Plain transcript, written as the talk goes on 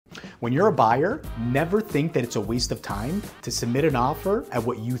When you're a buyer, never think that it's a waste of time to submit an offer at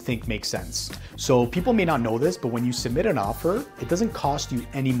what you think makes sense. So people may not know this, but when you submit an offer, it doesn't cost you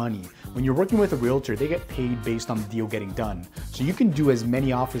any money. When you're working with a realtor, they get paid based on the deal getting done. So you can do as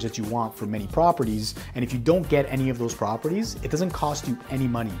many offers as you want for many properties, and if you don't get any of those properties, it doesn't cost you any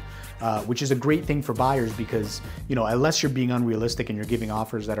money. Which is a great thing for buyers because, unless you're being unrealistic and you're giving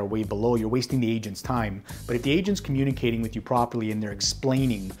offers that are way below, you're wasting the agent's time. But if the agent's communicating with you properly and they're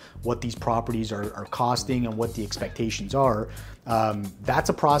explaining what these properties are costing and what the expectations are, that's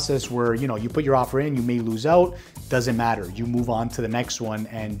a process where, you put your offer in, you may lose out, doesn't matter. You move on to the next one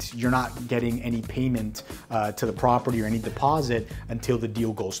and you're not getting any payment to the property or any deposit until the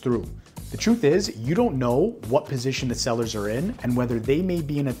deal goes through. The truth is, you don't know what position the sellers are in and whether they may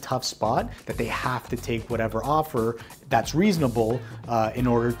be in a tough spot that they have to take whatever offer that's reasonable in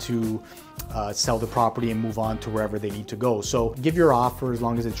order to sell the property and move on to wherever they need to go. So give your offer as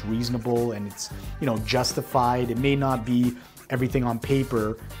long as it's reasonable and it's justified. It may not be everything on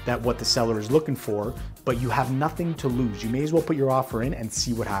paper that what the seller is looking for, but you have nothing to lose. You may as well put your offer in and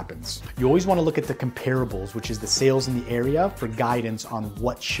see what happens. You always want to look at the comparables, which is the sales in the area, for guidance on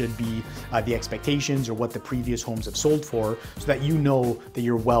what should be the expectations or what the previous homes have sold for, so that you know that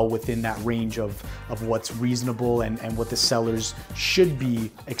you're well within that range of what's reasonable and what the sellers should be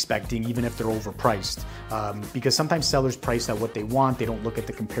expecting, even if they're overpriced. Because sometimes sellers price at what they want. They don't look at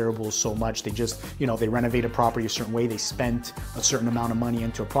the comparables so much. They just, they renovate a property a certain way. They spent a certain amount of money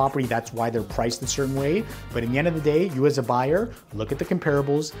into a property. That's why they're priced a certain way. But in the end of the day, you as a buyer, look at the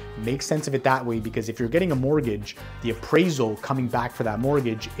comparables, make sense of it that way, because if you're getting a mortgage, the appraisal coming back for that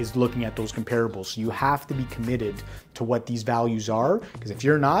mortgage is looking at those comparables. So you have to be committed to what these values are, because if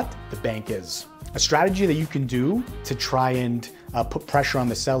you're not, the bank is. A strategy that you can do to try and put pressure on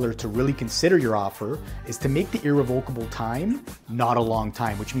the seller to really consider your offer is to make the irrevocable time not a long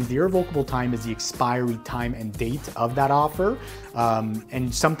time, which means the irrevocable time is the expiry time and date of that offer.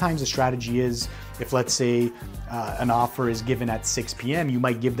 And sometimes the strategy is, if let's say an offer is given at 6 p.m., you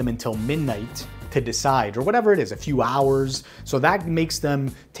might give them until midnight to decide, or whatever it is, a few hours. So that makes them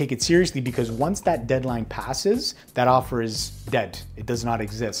take it seriously, because once that deadline passes, that offer is dead. It does not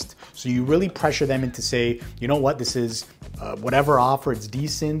exist. So you really pressure them into say, you know what, this is whatever offer, it's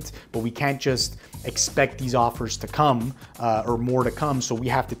decent, but we can't just expect these offers to come or more to come. So we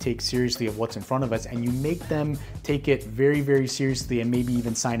have to take seriously of what's in front of us, and you make them take it very, very seriously and maybe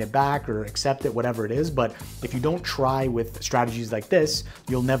even sign it back or accept it, whatever it is. But if you don't try with strategies like this,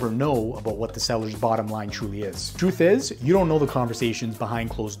 you'll never know about what the seller's bottom line truly is. Truth is, you don't know the conversations behind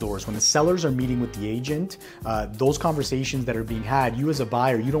closed doors. When the sellers are meeting with the agent, those conversations that are being had, you as a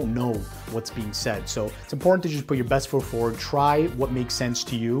buyer, you don't know what's being said. So it's important to just put your best foot forward, try what makes sense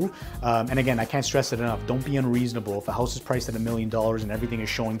to you. And again, I can't stress it enough. Don't be unreasonable. If a house is priced at $1 million and everything is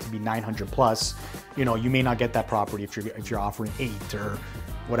showing to be 900 plus, you may not get that property if you're offering 8 or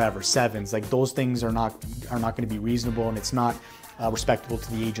whatever, 7s. Like, those things are not going to be reasonable, and it's not respectable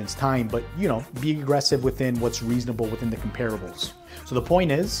to the agent's time. But be aggressive within what's reasonable within the comparables. So the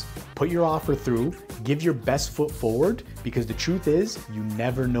point is, put your offer through, give your best foot forward, because the truth is, you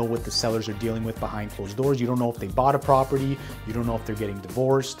never know what the sellers are dealing with behind closed doors. You don't know if they bought a property, you don't know if they're getting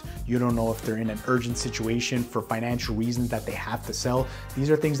divorced, you don't know if they're in an urgent situation for financial reasons that they have to sell.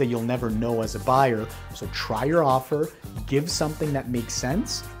 These are things that you'll never know as a buyer. So try your offer, give something that makes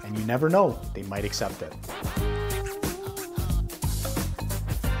sense, and you never know, they might accept it.